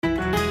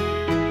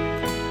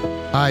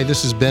Hi,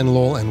 this is Ben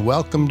Lowell, and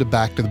welcome to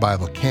Back to the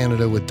Bible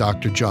Canada with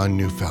Dr. John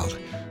Neufeld,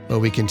 where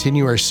we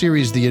continue our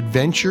series, The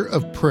Adventure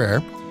of Prayer,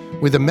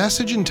 with a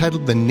message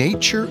entitled The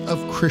Nature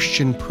of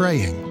Christian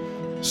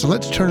Praying. So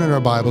let's turn in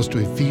our Bibles to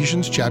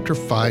Ephesians chapter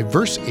 5,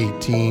 verse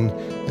 18,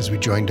 as we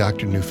join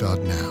Dr.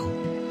 Neufeld now.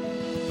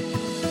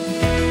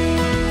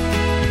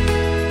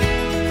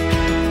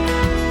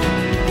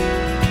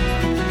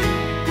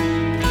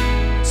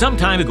 Some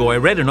time ago, I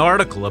read an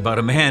article about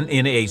a man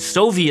in a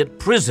Soviet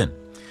prison.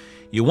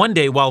 One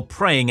day, while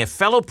praying, a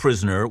fellow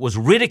prisoner was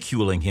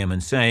ridiculing him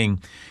and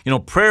saying,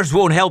 prayers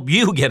won't help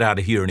you get out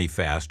of here any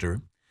faster.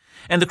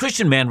 And the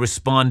Christian man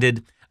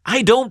responded,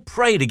 I don't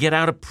pray to get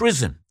out of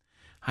prison.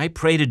 I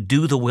pray to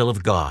do the will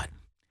of God.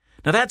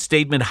 Now, that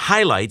statement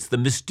highlights the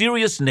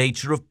mysterious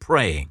nature of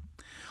praying.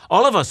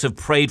 All of us have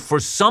prayed for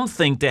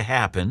something to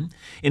happen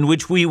in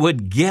which we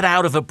would get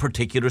out of a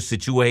particular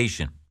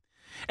situation.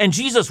 And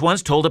Jesus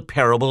once told a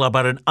parable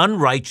about an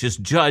unrighteous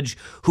judge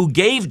who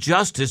gave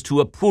justice to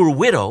a poor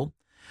widow,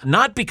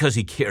 not because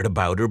he cared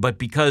about her, but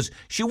because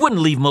she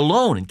wouldn't leave him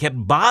alone and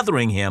kept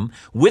bothering him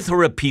with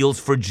her appeals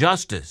for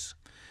justice.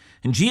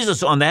 And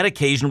Jesus on that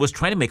occasion was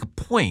trying to make a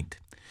point.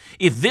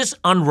 If this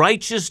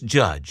unrighteous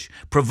judge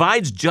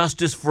provides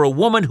justice for a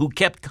woman who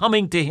kept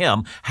coming to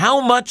him, how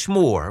much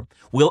more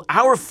will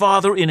our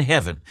Father in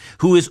heaven,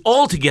 who is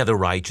altogether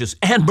righteous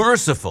and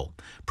merciful,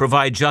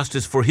 provide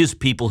justice for his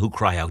people who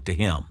cry out to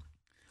him?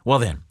 Well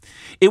then,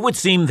 it would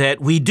seem that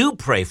we do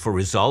pray for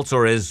results,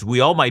 or as we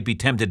all might be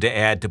tempted to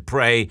add, to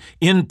pray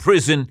in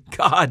prison,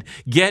 God,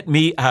 get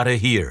me out of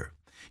here.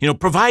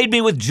 Provide me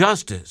with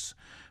justice.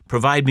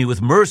 Provide me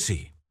with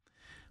mercy.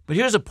 But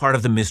here's a part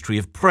of the mystery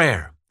of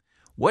prayer.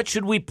 What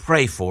should we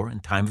pray for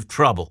in time of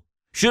trouble?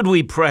 Should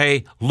we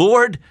pray,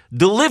 Lord,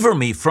 deliver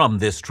me from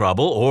this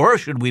trouble? Or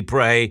should we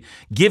pray,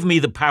 give me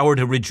the power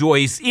to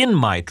rejoice in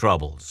my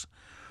troubles?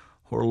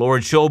 Or,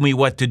 Lord, show me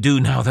what to do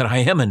now that I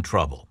am in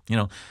trouble.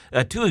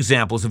 Two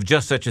examples of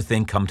just such a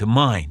thing come to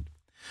mind.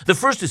 The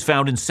first is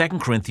found in 2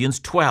 Corinthians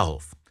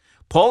 12.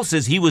 Paul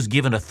says he was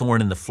given a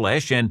thorn in the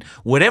flesh, and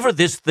whatever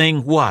this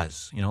thing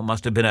was,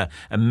 must have been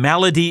a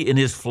malady in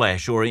his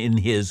flesh or in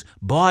his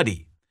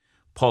body.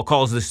 Paul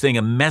calls this thing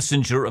a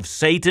messenger of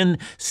Satan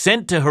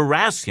sent to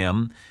harass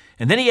him,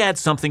 and then he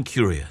adds something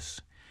curious.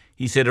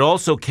 He said it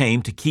also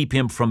came to keep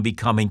him from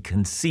becoming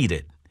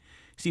conceited.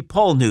 See,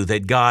 Paul knew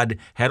that God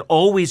had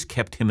always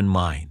kept him in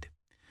mind.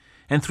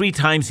 And 3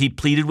 times he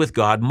pleaded with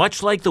God,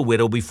 much like the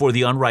widow before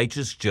the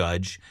unrighteous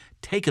judge,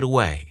 take it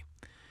away.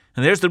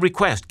 And there's the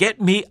request,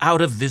 get me out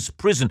of this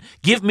prison,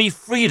 give me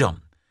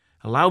freedom,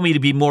 allow me to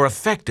be more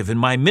effective in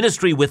my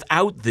ministry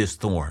without this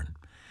thorn.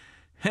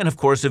 And of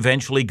course,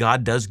 eventually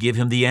God does give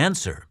him the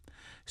answer.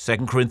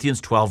 2 Corinthians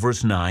 12,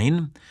 verse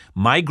 9,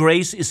 my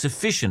grace is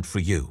sufficient for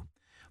you,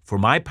 for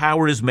my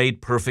power is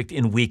made perfect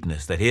in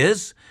weakness. That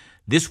is,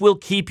 this will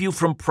keep you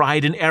from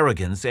pride and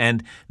arrogance,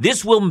 and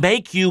this will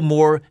make you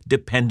more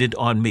dependent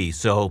on me.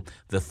 So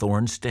the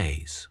thorn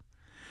stays.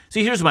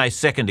 See, here's my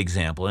second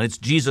example, and it's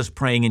Jesus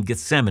praying in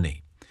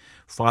Gethsemane.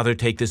 Father,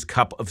 take this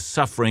cup of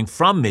suffering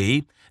from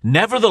me.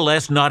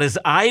 Nevertheless, not as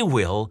I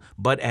will,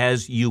 but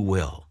as you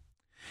will.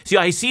 See,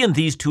 I see in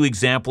these 2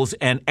 examples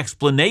an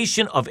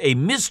explanation of a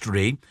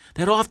mystery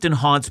that often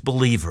haunts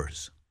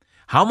believers.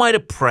 How am I to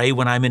pray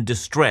when I'm in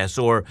distress,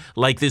 or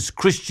like this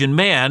Christian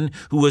man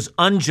who was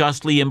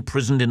unjustly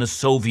imprisoned in a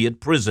Soviet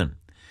prison?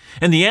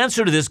 And the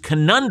answer to this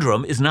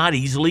conundrum is not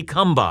easily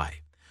come by.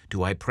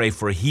 Do I pray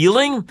for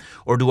healing,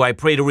 or do I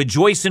pray to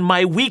rejoice in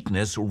my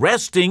weakness,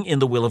 resting in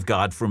the will of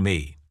God for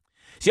me?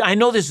 See, I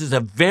know this is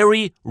a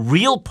very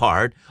real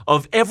part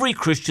of every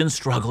Christian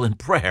struggle in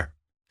prayer.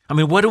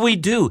 What do we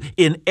do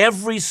in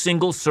every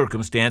single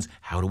circumstance?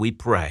 How do we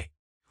pray?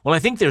 Well, I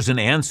think there's an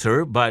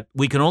answer, but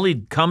we can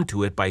only come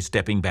to it by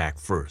stepping back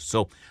first.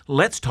 So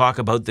let's talk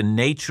about the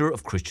nature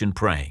of Christian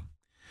praying.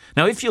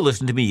 Now, if you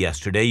listened to me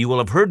yesterday, you will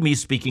have heard me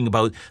speaking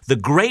about the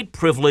great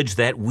privilege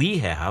that we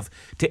have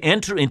to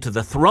enter into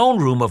the throne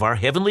room of our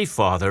Heavenly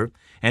Father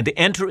and to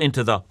enter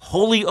into the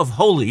Holy of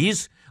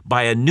Holies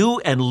by a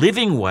new and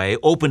living way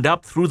opened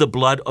up through the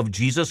blood of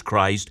Jesus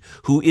Christ,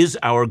 who is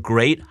our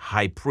great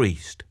high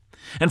priest.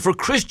 And for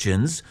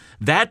Christians,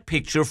 that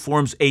picture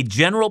forms a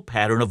general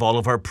pattern of all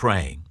of our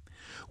praying.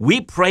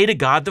 We pray to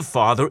God the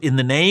Father in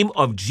the name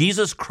of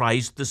Jesus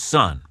Christ the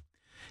Son.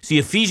 See,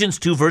 Ephesians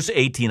 2, verse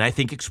 18, I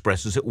think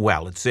expresses it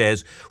well. It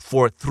says,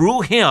 for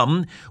through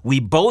him we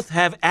both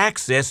have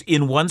access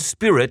in one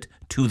Spirit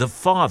to the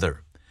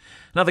Father.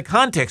 Now, the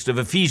context of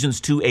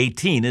Ephesians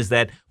 2:18 is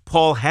that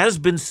Paul has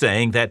been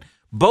saying that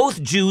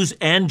both Jews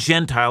and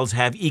Gentiles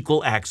have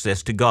equal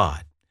access to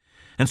God.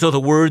 And so the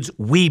words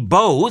we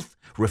both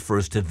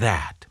refers to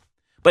that.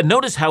 But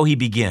notice how he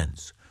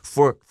begins.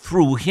 For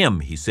through him,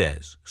 he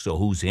says. So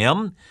who's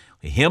him?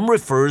 Him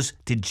refers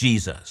to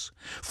Jesus.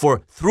 For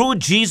through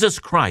Jesus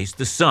Christ,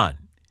 the Son,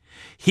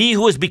 he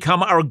who has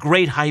become our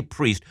great high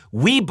priest,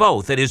 we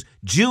both, that is,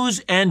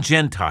 Jews and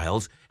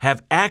Gentiles,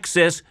 have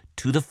access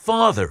to the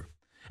Father.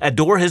 A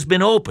door has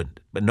been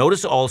opened. But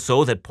notice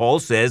also that Paul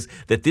says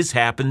that this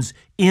happens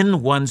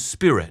in one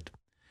Spirit.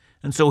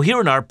 And so here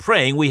in our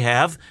praying, we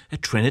have a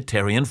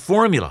Trinitarian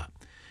formula.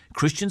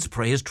 Christians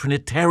pray as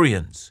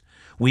Trinitarians.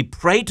 We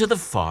pray to the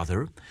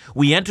Father.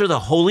 We enter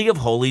the Holy of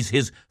Holies,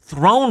 his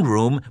throne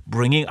room,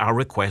 bringing our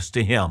requests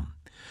to him.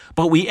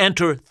 But we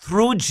enter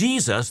through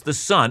Jesus, the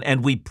Son,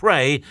 and we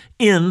pray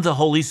in the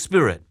Holy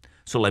Spirit.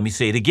 So let me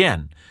say it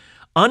again.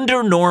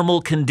 Under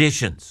normal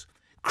conditions,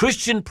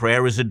 Christian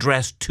prayer is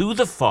addressed to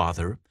the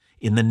Father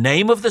in the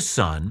name of the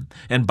Son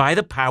and by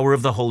the power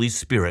of the Holy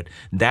Spirit.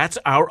 That's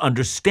our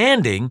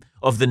understanding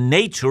of the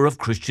nature of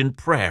Christian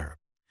prayer.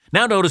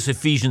 Now notice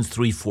Ephesians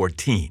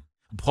 3:14.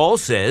 Paul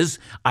says,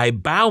 I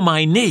bow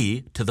my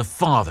knee to the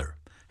Father.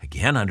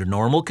 Again, under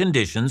normal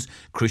conditions,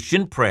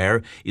 Christian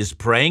prayer is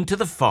praying to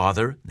the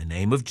Father in the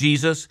name of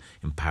Jesus,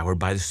 empowered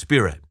by the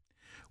Spirit.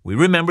 We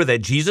remember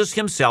that Jesus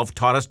himself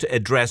taught us to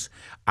address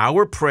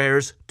our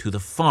prayers to the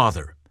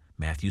Father.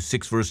 Matthew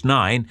 6, verse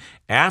 9,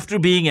 after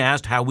being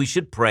asked how we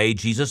should pray,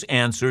 Jesus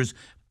answers,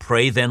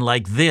 pray then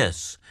like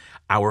this,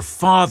 Our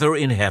Father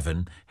in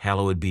heaven,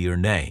 hallowed be your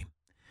name.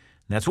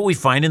 And that's what we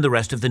find in the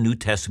rest of the New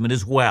Testament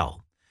as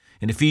well.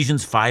 In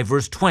Ephesians 5,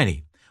 verse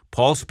 20,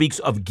 Paul speaks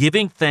of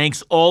giving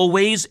thanks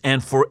always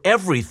and for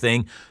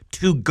everything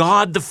to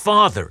God the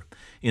Father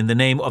in the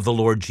name of the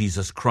Lord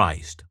Jesus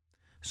Christ.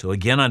 So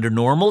again, under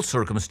normal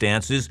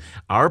circumstances,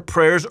 our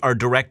prayers are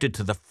directed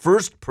to the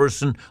first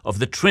person of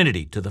the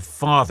Trinity, to the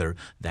Father.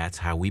 That's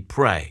how we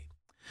pray.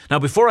 Now,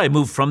 before I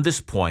move from this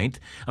point,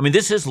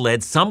 this has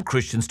led some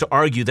Christians to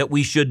argue that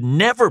we should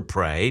never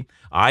pray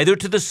either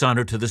to the Son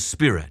or to the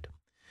Spirit.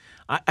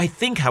 I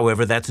think,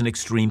 however, that's an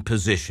extreme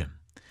position.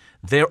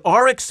 There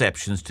are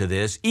exceptions to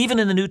this, even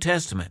in the New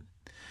Testament.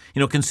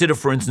 Consider,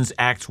 for instance,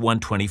 Acts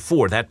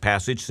 1:24. That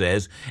passage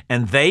says,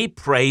 and they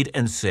prayed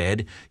and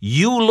said,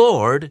 You,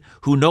 Lord,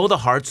 who know the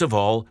hearts of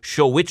all,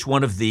 show which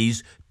one of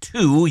these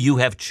two you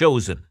have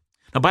chosen.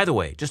 Now, by the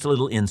way, just a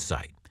little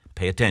insight.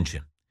 Pay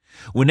attention.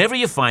 Whenever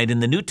you find in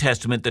the New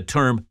Testament the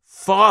term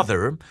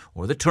Father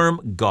or the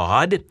term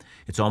God,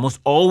 it's almost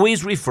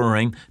always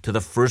referring to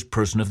the first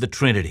person of the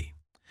Trinity.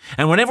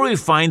 And whenever we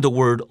find the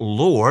word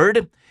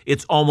Lord,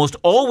 it's almost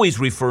always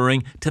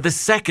referring to the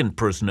second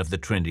person of the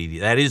Trinity,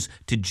 that is,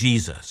 to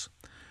Jesus.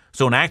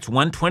 So in Acts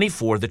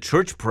 1:24, the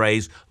church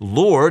prays,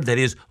 Lord, that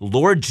is,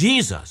 Lord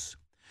Jesus,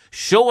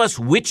 show us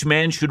which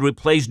man should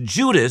replace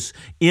Judas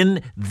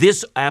in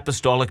this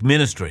apostolic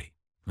ministry.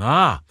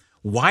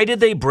 Why did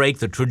they break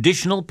the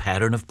traditional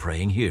pattern of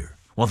praying here?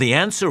 Well, the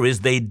answer is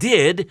they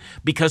did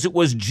because it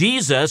was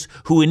Jesus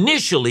who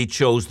initially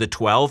chose the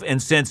 12,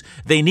 and since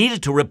they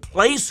needed to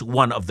replace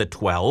one of the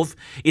 12,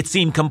 it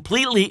seemed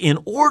completely in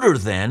order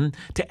then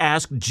to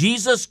ask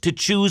Jesus to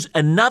choose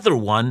another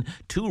one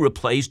to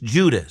replace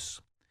Judas.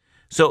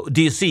 So,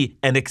 do you see,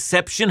 an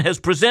exception has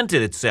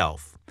presented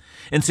itself.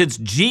 And since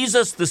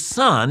Jesus the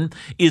Son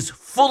is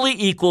fully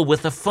equal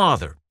with the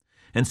Father,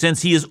 and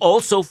since he is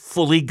also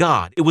fully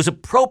God, it was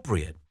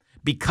appropriate,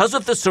 because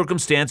of the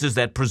circumstances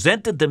that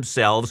presented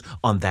themselves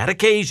on that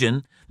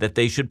occasion, that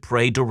they should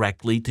pray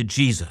directly to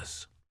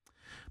Jesus.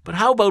 But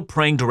how about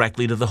praying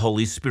directly to the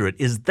Holy Spirit?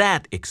 Is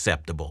that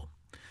acceptable?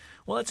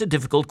 Well, that's a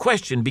difficult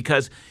question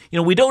because,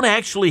 we don't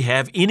actually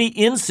have any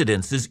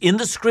incidences in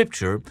the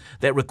Scripture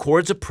that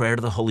records a prayer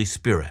to the Holy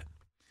Spirit.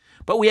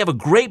 But we have a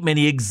great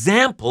many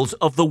examples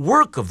of the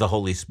work of the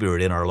Holy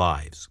Spirit in our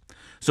lives.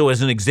 So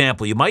as an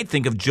example, you might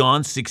think of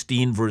John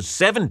 16, verse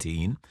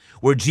 17,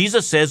 where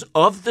Jesus says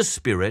of the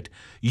Spirit,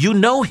 you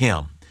know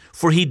him,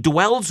 for he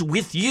dwells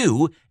with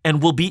you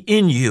and will be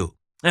in you.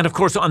 And of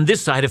course, on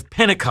this side of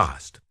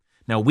Pentecost.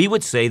 Now, we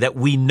would say that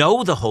we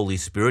know the Holy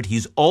Spirit.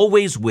 He's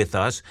always with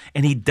us,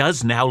 and he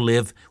does now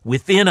live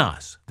within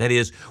us. That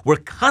is, we're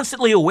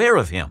constantly aware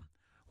of him.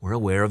 We're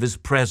aware of his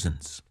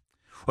presence.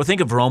 Or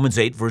think of Romans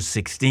 8, verse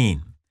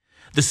 16.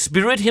 The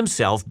Spirit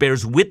himself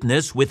bears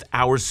witness with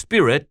our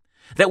spirit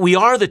that we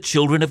are the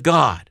children of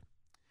God.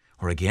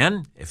 Or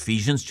again,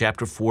 Ephesians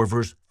chapter 4,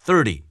 verse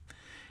 30.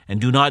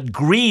 And do not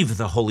grieve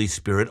the Holy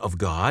Spirit of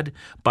God,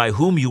 by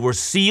whom you were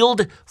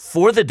sealed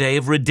for the day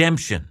of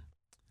redemption.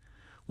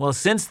 Well,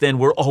 since then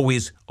we're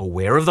always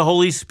aware of the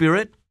Holy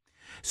Spirit,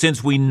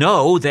 since we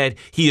know that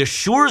he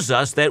assures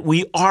us that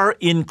we are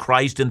in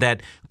Christ and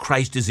that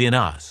Christ is in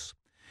us.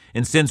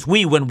 And since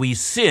we, when we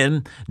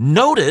sin,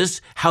 notice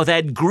how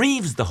that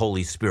grieves the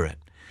Holy Spirit.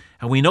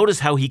 And we notice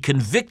how he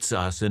convicts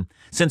us. And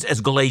since, as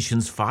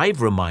Galatians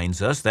 5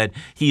 reminds us, that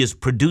he is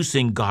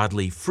producing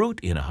godly fruit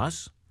in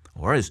us,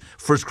 or as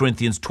 1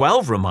 Corinthians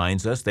 12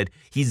 reminds us that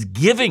he's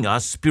giving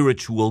us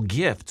spiritual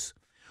gifts,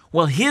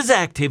 well, his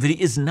activity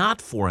is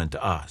not foreign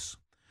to us.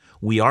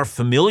 We are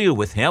familiar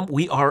with him.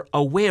 We are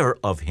aware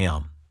of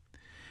him.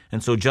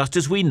 And so just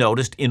as we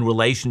noticed in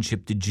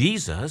relationship to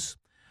Jesus,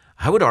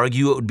 I would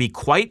argue it would be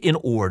quite in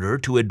order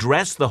to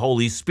address the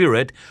Holy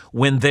Spirit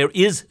when there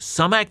is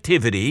some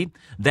activity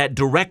that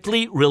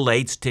directly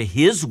relates to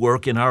his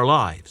work in our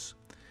lives.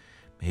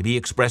 Maybe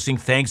expressing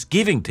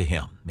thanksgiving to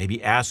him,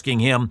 maybe asking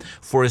him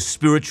for a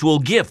spiritual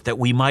gift that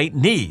we might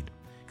need,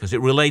 because it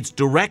relates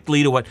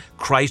directly to what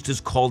Christ has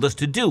called us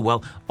to do.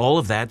 Well, all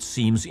of that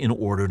seems in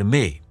order to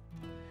me.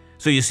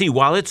 So you see,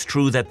 while it's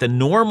true that the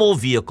normal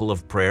vehicle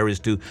of prayer is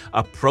to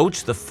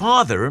approach the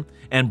Father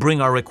and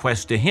bring our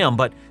request to Him,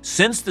 but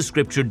since the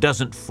Scripture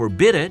doesn't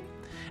forbid it,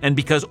 and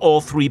because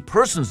all three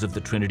persons of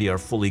the Trinity are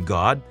fully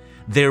God,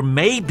 there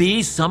may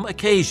be some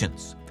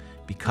occasions,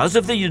 because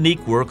of the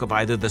unique work of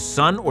either the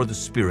Son or the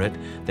Spirit,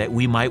 that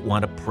we might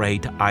want to pray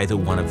to either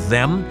one of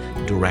them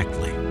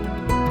directly.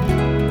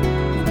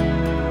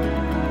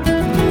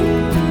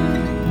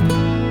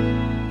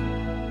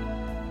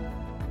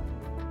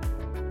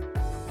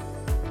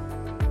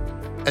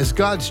 As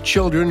God's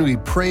children, we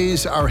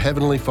praise our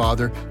Heavenly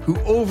Father who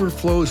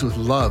overflows with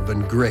love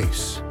and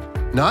grace.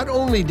 Not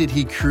only did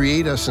He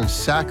create us and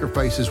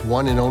sacrifice His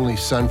one and only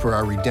Son for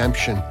our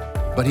redemption,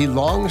 but He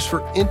longs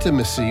for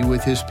intimacy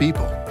with His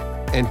people.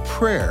 And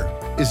prayer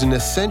is an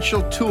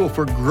essential tool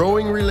for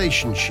growing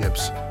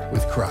relationships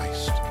with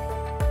Christ.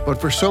 But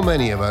for so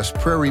many of us,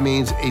 prayer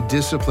remains a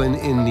discipline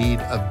in need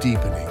of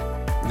deepening.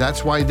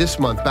 That's why this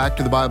month, Back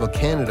to the Bible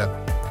Canada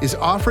is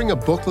offering a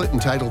booklet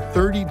entitled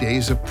 30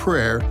 Days of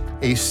Prayer,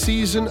 a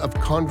season of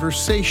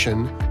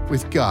conversation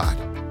with God.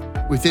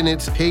 Within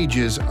its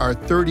pages are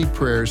 30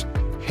 prayers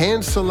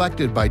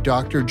hand-selected by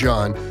Dr.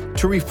 John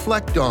to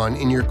reflect on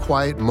in your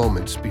quiet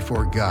moments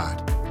before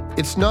God.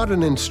 It's not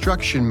an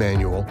instruction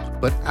manual,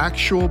 but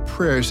actual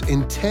prayers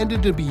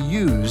intended to be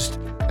used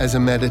as a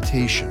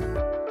meditation.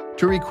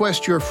 To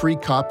request your free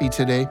copy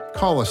today,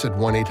 call us at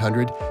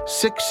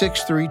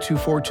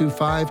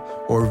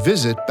 1-800-663-2425 or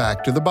visit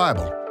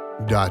backtothebible.ca.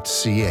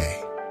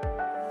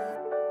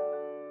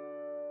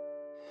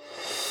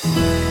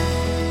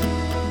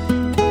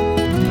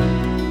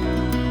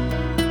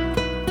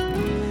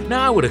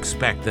 Now, I would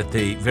expect that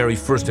the very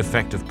first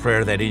effective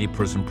prayer that any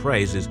person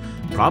prays is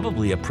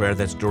probably a prayer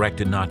that's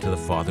directed not to the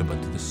Father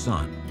but to the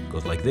Son. It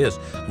goes like this: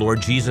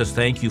 Lord Jesus,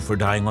 thank you for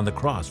dying on the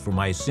cross for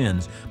my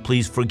sins.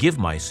 Please forgive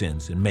my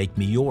sins and make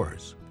me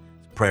yours.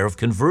 Prayer of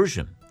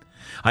conversion.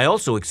 I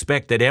also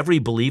expect that every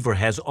believer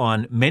has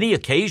on many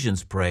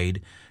occasions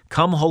prayed,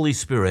 Come, Holy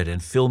Spirit,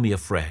 and fill me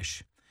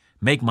afresh.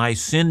 Make my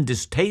sin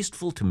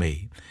distasteful to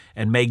me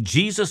and make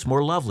Jesus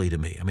more lovely to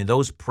me. I mean,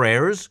 those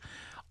prayers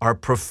are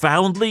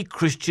profoundly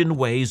Christian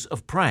ways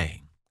of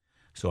praying.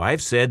 So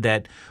I've said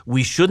that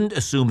we shouldn't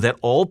assume that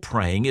all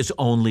praying is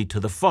only to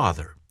the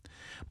Father.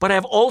 But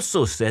I've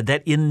also said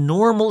that in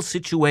normal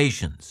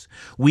situations,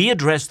 we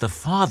address the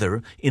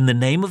Father in the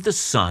name of the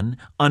Son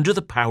under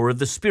the power of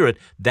the Spirit.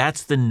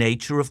 That's the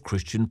nature of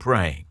Christian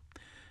praying.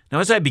 Now,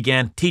 as I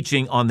began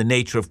teaching on the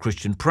nature of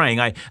Christian praying,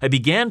 I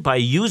began by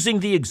using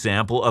the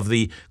example of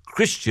the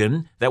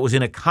Christian that was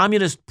in a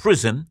communist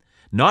prison,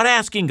 not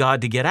asking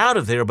God to get out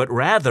of there, but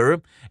rather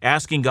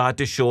asking God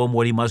to show him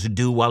what he must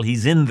do while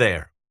he's in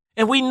there.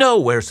 And we know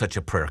where such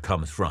a prayer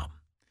comes from.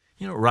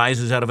 It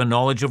rises out of a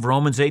knowledge of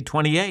Romans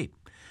 8:28.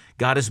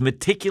 God is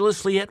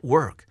meticulously at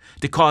work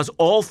to cause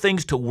all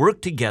things to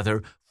work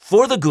together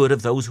for the good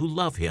of those who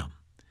love him.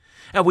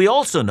 And we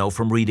also know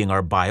from reading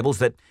our Bibles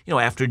that,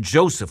 after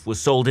Joseph was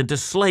sold into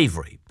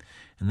slavery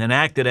and then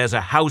acted as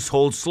a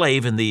household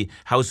slave in the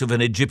house of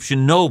an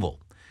Egyptian noble,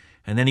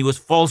 and then he was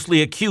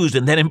falsely accused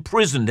and then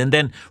imprisoned and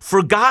then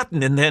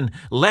forgotten and then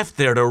left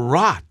there to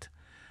rot,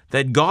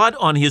 that God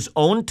on his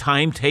own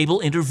timetable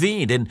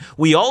intervened. And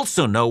we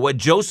also know what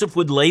Joseph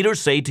would later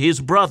say to his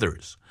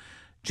brothers.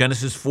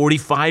 Genesis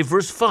 45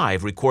 verse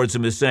 5 records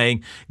him as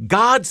saying,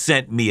 God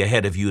sent me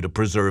ahead of you to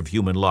preserve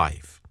human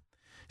life.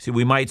 See,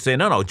 we might say,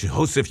 no,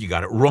 Joseph, you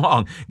got it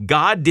wrong.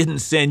 God didn't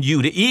send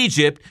you to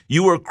Egypt.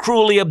 You were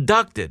cruelly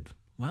abducted.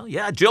 Well,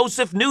 yeah,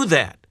 Joseph knew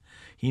that.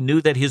 He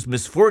knew that his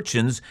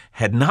misfortunes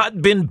had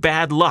not been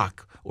bad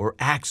luck or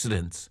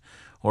accidents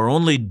or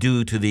only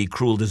due to the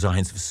cruel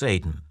designs of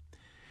Satan.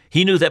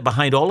 He knew that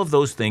behind all of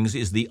those things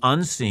is the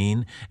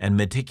unseen and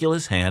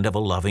meticulous hand of a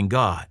loving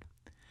God.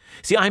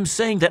 See, I'm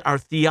saying that our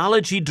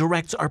theology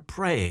directs our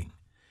praying.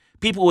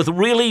 People with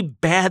really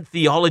bad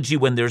theology,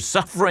 when they're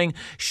suffering,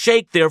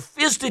 shake their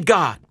fist at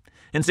God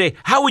and say,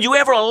 how would you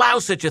ever allow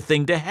such a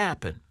thing to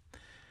happen?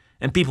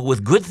 And people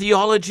with good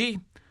theology,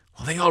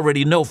 well, they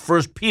already know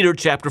 1 Peter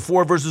chapter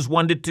 4, verses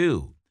 1 to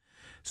 2.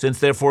 Since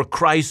therefore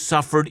Christ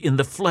suffered in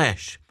the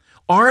flesh,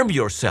 arm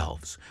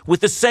yourselves with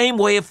the same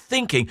way of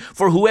thinking,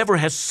 for whoever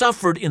has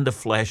suffered in the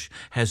flesh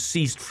has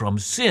ceased from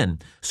sin,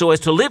 so as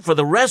to live for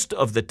the rest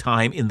of the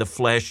time in the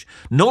flesh,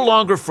 no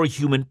longer for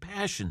human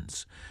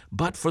passions,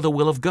 but for the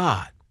will of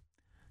God.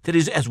 That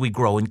is, as we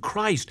grow in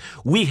Christ,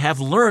 we have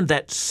learned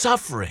that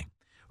suffering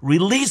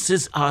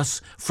releases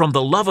us from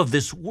the love of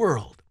this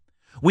world.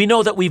 We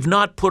know that we've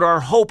not put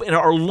our hope and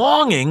our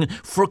longing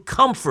for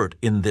comfort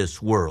in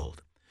this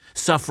world.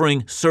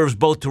 Suffering serves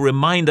both to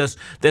remind us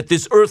that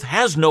this earth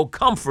has no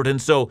comfort, and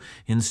so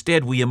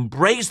instead we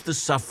embrace the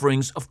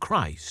sufferings of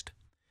Christ.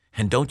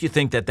 And don't you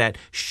think that that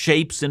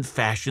shapes and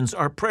fashions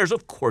our prayers?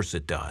 Of course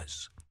it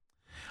does.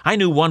 I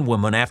knew one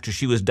woman, after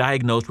she was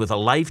diagnosed with a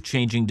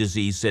life-changing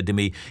disease, said to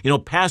me,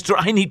 Pastor,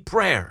 I need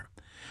prayer,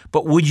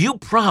 but would you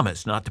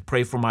promise not to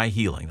pray for my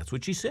healing? That's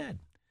what she said.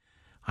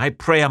 I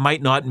pray I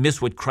might not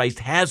miss what Christ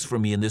has for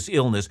me in this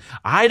illness.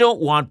 I don't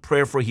want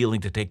prayer for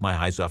healing to take my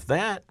eyes off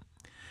that.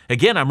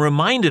 Again, I'm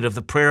reminded of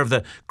the prayer of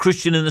the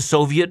Christian in the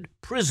Soviet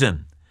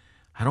prison.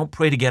 I don't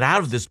pray to get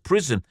out of this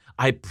prison.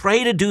 I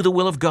pray to do the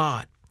will of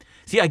God.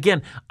 See,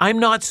 again, I'm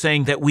not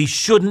saying that we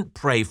shouldn't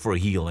pray for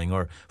healing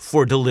or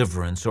for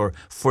deliverance or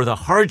for the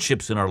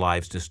hardships in our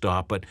lives to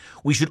stop, but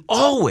we should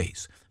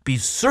always be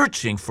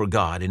searching for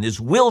God and His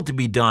will to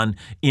be done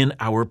in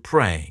our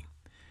praying.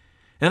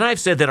 And I've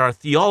said that our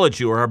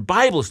theology or our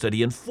Bible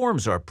study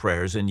informs our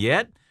prayers, and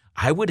yet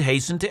I would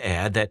hasten to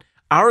add that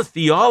our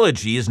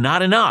theology is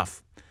not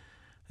enough.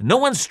 No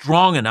one's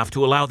strong enough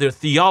to allow their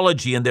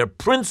theology and their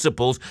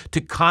principles to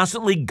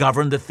constantly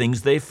govern the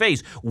things they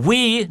face.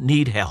 We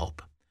need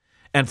help.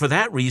 And for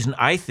that reason,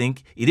 I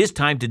think it is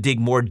time to dig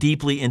more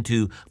deeply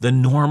into the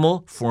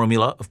normal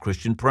formula of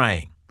Christian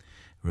praying.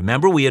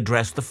 Remember, we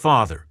address the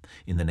Father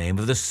in the name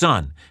of the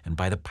Son and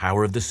by the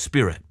power of the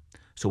Spirit.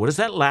 So what does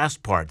that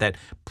last part, that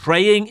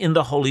praying in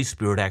the Holy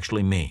Spirit,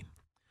 actually mean?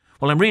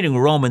 Well, I'm reading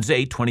Romans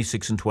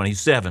 8:26 and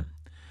 27.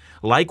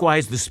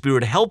 Likewise, the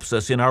Spirit helps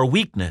us in our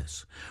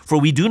weakness, for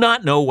we do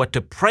not know what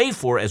to pray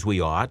for as we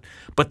ought,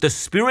 but the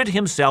Spirit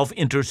Himself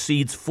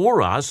intercedes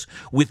for us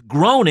with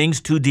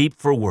groanings too deep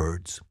for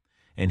words.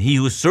 And He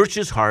who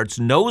searches hearts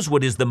knows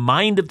what is the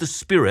mind of the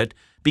Spirit,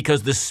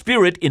 because the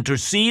Spirit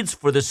intercedes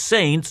for the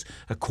saints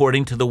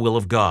according to the will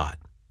of God.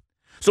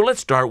 So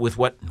let's start with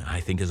what I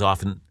think is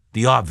often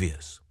the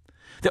obvious.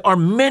 There are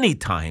many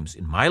times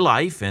in my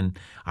life, and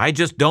I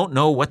just don't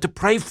know what to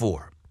pray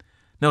for.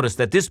 Notice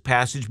that this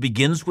passage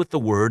begins with the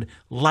word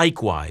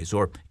likewise,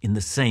 or in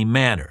the same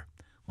manner.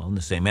 Well, in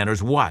the same manner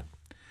as what?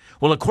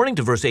 Well, according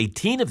to verse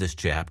 18 of this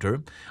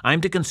chapter, I'm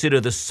to consider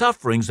the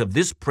sufferings of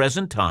this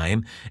present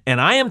time,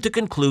 and I am to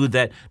conclude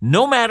that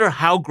no matter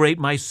how great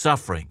my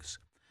sufferings,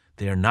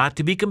 they are not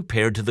to be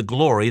compared to the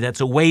glory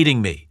that's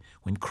awaiting me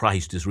when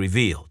Christ is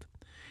revealed.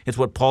 It's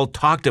what Paul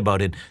talked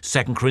about in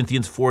 2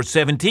 Corinthians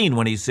 4:17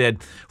 when he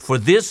said, "For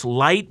this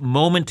light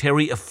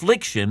momentary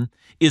affliction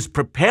is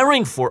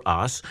preparing for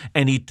us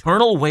an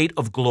eternal weight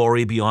of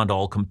glory beyond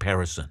all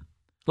comparison."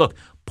 Look,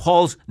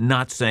 Paul's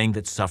not saying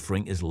that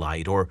suffering is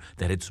light or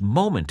that it's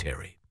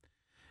momentary.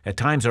 At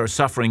times our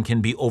suffering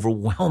can be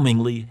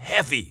overwhelmingly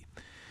heavy,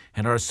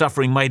 and our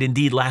suffering might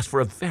indeed last for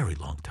a very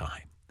long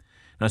time.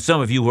 Now, some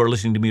of you who are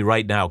listening to me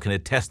right now can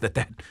attest that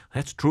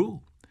that's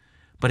true.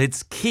 But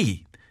it's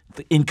key.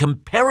 In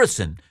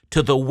comparison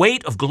to the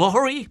weight of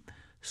glory,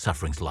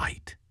 suffering's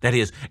light. That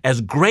is,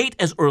 as great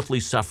as earthly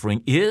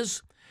suffering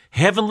is,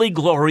 heavenly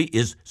glory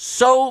is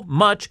so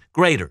much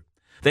greater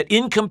that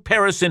in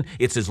comparison,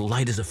 it's as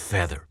light as a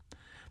feather.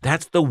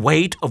 That's the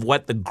weight of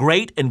what the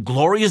great and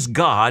glorious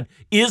God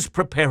is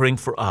preparing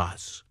for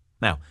us.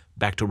 Now,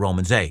 back to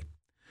Romans 8.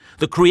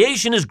 The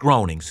creation is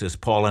groaning, says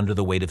Paul, under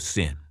the weight of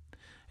sin,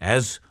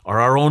 as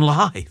are our own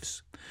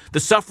lives. The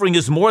suffering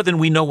is more than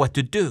we know what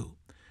to do.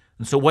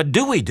 And so what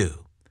do?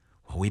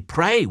 Well, we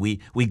pray. We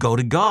go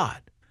to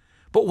God.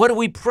 But what do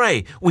we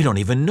pray? We don't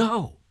even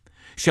know.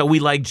 Shall we,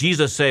 like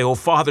Jesus, say, "Oh,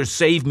 Father,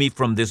 save me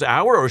from this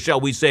hour"? Or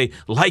shall we say,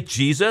 like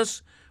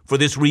Jesus, "For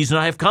this reason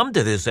I have come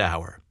to this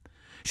hour"?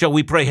 Shall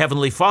we pray,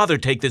 "Heavenly Father,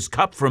 take this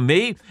cup from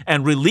me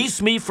and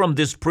release me from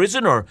this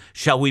prison"? Or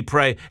shall we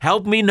pray,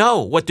 "Help me know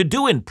what to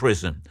do in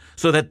prison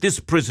so that this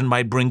prison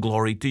might bring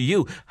glory to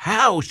you"?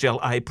 How shall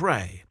I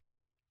pray?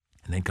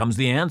 And then comes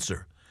the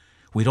answer.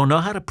 We don't know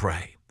how to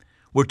pray.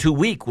 We're too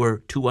weak. We're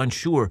too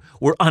unsure.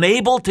 We're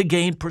unable to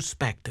gain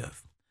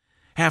perspective.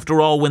 After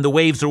all, when the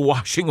waves are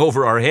washing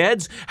over our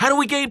heads, how do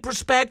we gain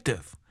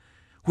perspective?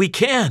 We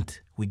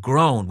can't. We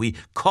groan. We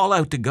call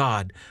out to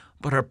God,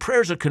 but our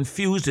prayers are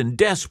confused and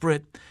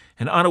desperate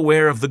and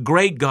unaware of the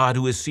great God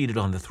who is seated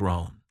on the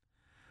throne.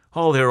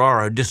 All there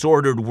are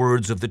disordered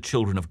words of the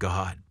children of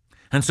God.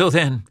 And so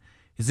then,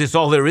 is this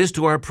all there is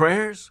to our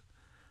prayers?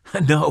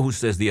 No,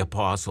 says the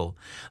apostle.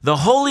 The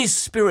Holy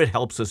Spirit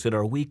helps us in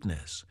our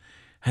weakness.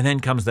 And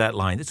then comes that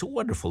line. It's a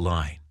wonderful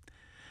line.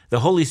 The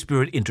Holy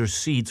Spirit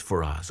intercedes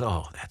for us.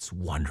 Oh, that's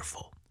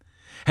wonderful.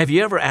 Have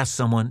you ever asked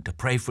someone to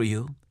pray for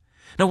you?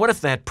 Now, what if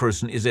that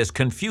person is as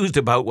confused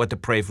about what to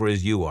pray for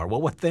as you are?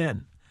 Well, what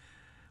then?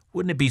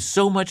 Wouldn't it be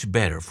so much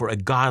better for a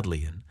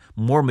godly and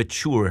more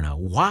mature and a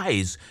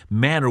wise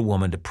man or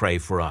woman to pray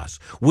for us?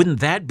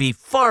 Wouldn't that be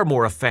far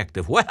more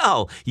effective?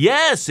 Well,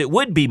 yes, it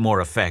would be more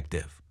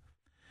effective.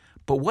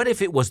 But what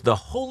if it was the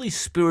Holy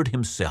Spirit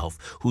Himself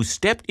who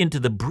stepped into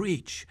the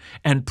breach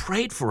and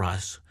prayed for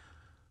us?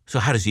 So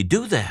how does He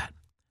do that?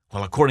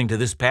 Well, according to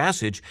this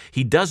passage,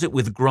 He does it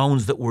with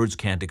groans that words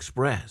can't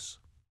express.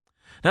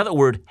 Now, the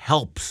word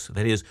helps,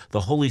 that is,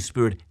 the Holy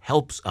Spirit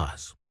helps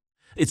us.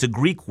 It's a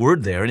Greek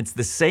word there, and it's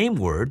the same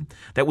word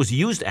that was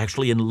used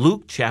actually in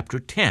Luke chapter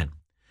 10.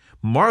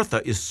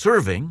 Martha is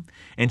serving,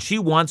 and she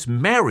wants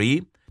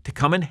Mary to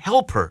come and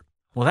help her.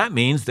 Well, that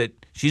means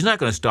that she's not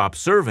going to stop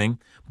serving,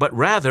 but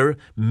rather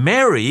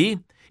Mary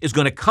is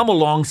going to come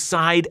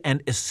alongside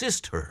and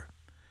assist her.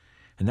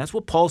 And that's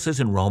what Paul says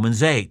in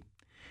Romans 8.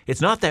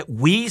 It's not that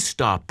we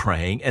stop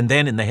praying and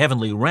then in the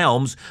heavenly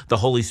realms the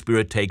Holy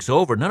Spirit takes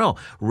over. No.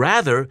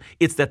 Rather,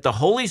 it's that the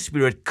Holy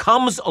Spirit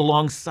comes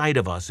alongside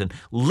of us and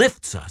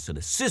lifts us and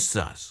assists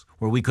us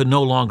where we could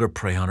no longer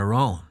pray on our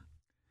own.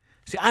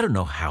 See, I don't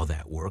know how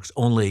that works,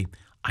 only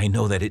I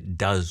know that it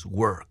does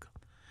work.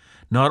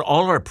 Not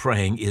all our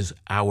praying is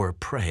our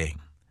praying.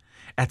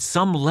 At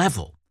some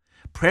level,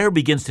 prayer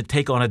begins to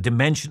take on a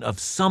dimension of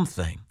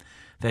something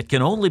that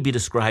can only be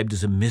described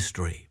as a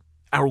mystery.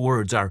 Our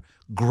words, our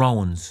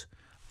groans,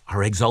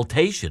 our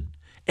exaltation,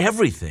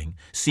 everything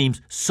seems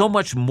so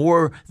much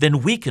more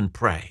than we can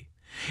pray.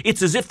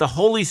 It's as if the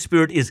Holy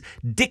Spirit is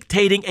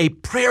dictating a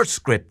prayer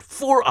script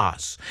for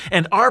us,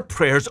 and our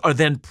prayers are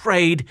then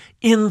prayed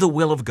in the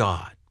will of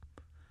God.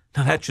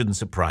 Now, that shouldn't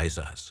surprise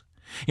us.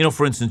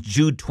 For instance,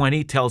 Jude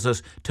 20 tells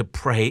us to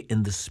pray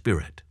in the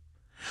Spirit.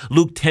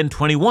 Luke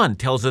 10:21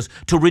 tells us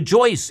to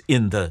rejoice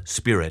in the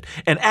Spirit.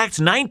 And Acts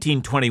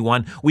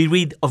 19:21, we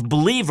read of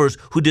believers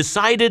who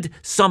decided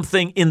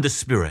something in the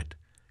Spirit.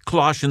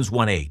 Colossians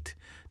 1:8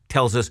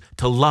 tells us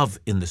to love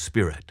in the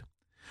Spirit.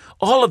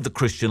 All of the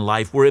Christian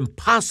life were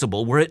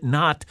impossible were it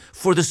not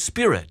for the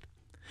Spirit.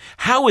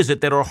 How is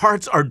it that our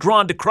hearts are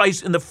drawn to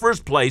Christ in the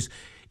first place,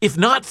 if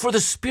not for the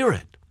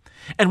Spirit?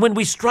 And when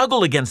we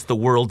struggle against the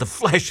world, the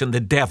flesh, and the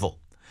devil,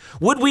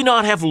 would we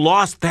not have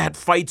lost that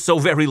fight so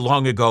very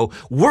long ago,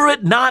 were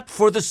it not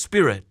for the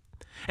Spirit?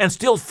 And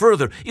still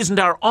further, isn't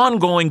our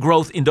ongoing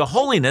growth into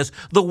holiness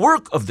the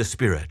work of the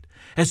Spirit,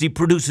 as He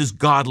produces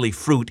godly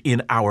fruit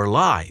in our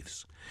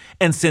lives?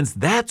 And since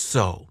that's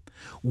so,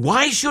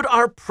 why should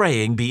our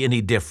praying be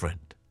any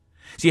different?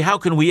 See, how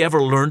can we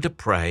ever learn to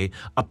pray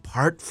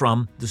apart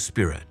from the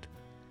Spirit?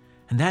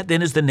 And that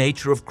then is the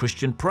nature of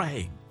Christian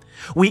praying.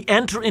 We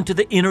enter into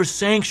the inner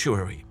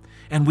sanctuary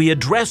and we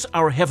address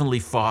our Heavenly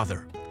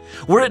Father.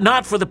 Were it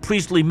not for the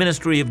priestly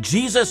ministry of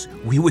Jesus,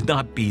 we would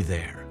not be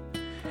there.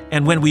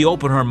 And when we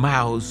open our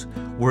mouths,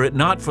 were it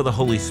not for the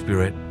Holy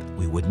Spirit,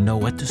 we wouldn't know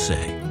what to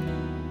say.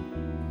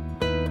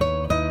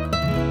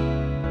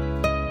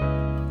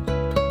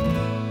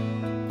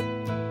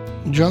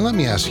 John, let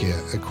me ask you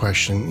a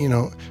question.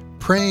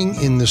 Praying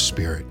in the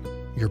Spirit,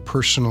 your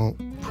personal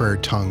prayer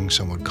tongue,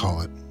 some would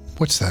call it.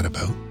 What's that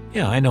about?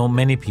 Yeah, I know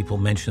many people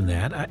mention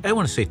that. I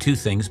want to say two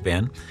things,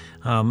 Ben.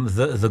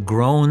 The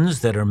groans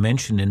that are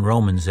mentioned in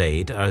Romans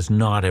 8 is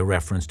not a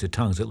reference to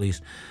tongues. At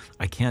least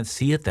I can't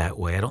see it that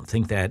way. I don't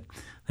think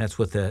that's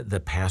what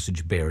the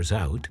passage bears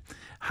out.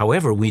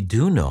 However, we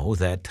do know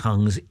that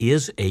tongues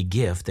is a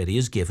gift that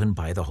is given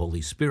by the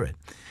Holy Spirit.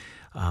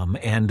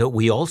 And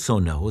we also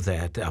know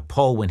that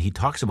Paul, when he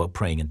talks about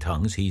praying in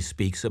tongues, he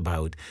speaks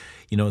about,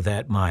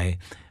 that my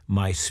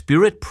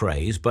spirit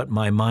prays, but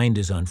my mind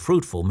is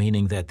unfruitful,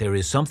 meaning that there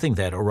is something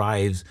that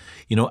arrives,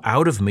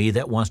 out of me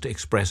that wants to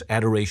express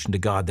adoration to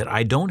God, that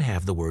I don't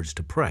have the words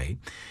to pray,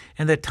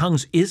 and that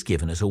tongues is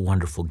given as a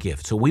wonderful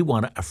gift. So we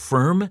want to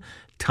affirm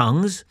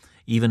tongues,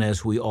 even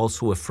as we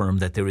also affirm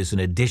that there is an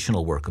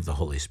additional work of the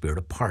Holy Spirit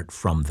apart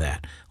from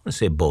that. I want to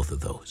say both of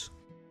those.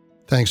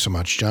 Thanks so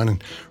much, John.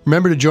 And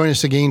remember to join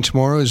us again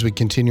tomorrow as we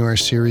continue our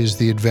series,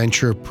 The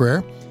Adventure of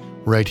Prayer,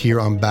 right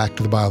here on Back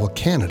to the Bible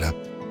Canada,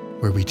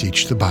 where we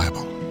teach the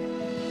Bible.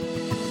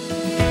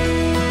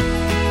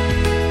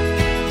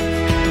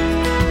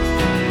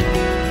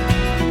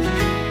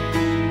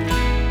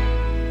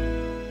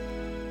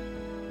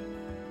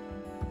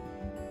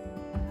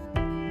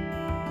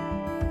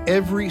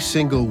 Every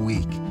single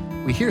week,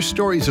 we hear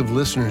stories of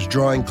listeners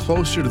drawing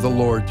closer to the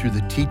Lord through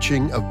the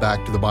teaching of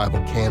Back to the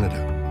Bible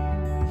Canada.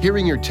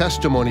 Hearing your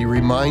testimony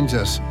reminds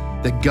us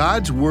that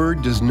God's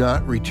Word does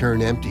not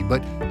return empty,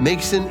 but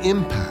makes an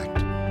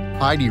impact.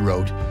 Heidi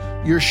wrote,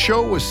 "Your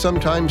show was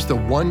sometimes the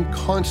one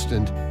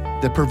constant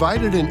that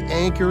provided an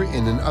anchor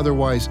in an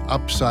otherwise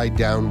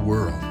upside-down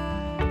world.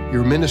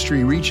 Your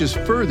ministry reaches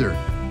further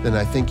than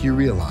I think you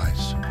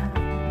realize."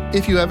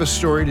 If you have a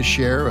story to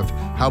share of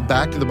how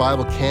Back to the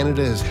Bible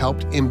Canada has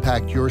helped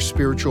impact your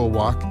spiritual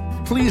walk,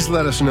 please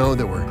let us know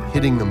that we're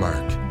hitting the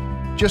mark.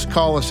 Just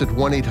call us at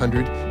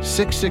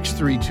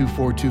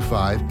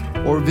 1-800-663-2425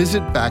 or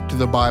visit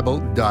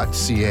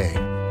backtothebible.ca.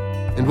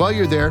 And while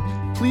you're there,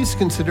 please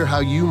consider how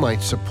you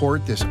might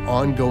support this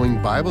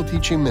ongoing Bible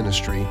teaching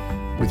ministry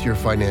with your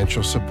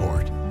financial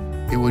support.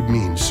 It would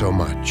mean so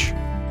much.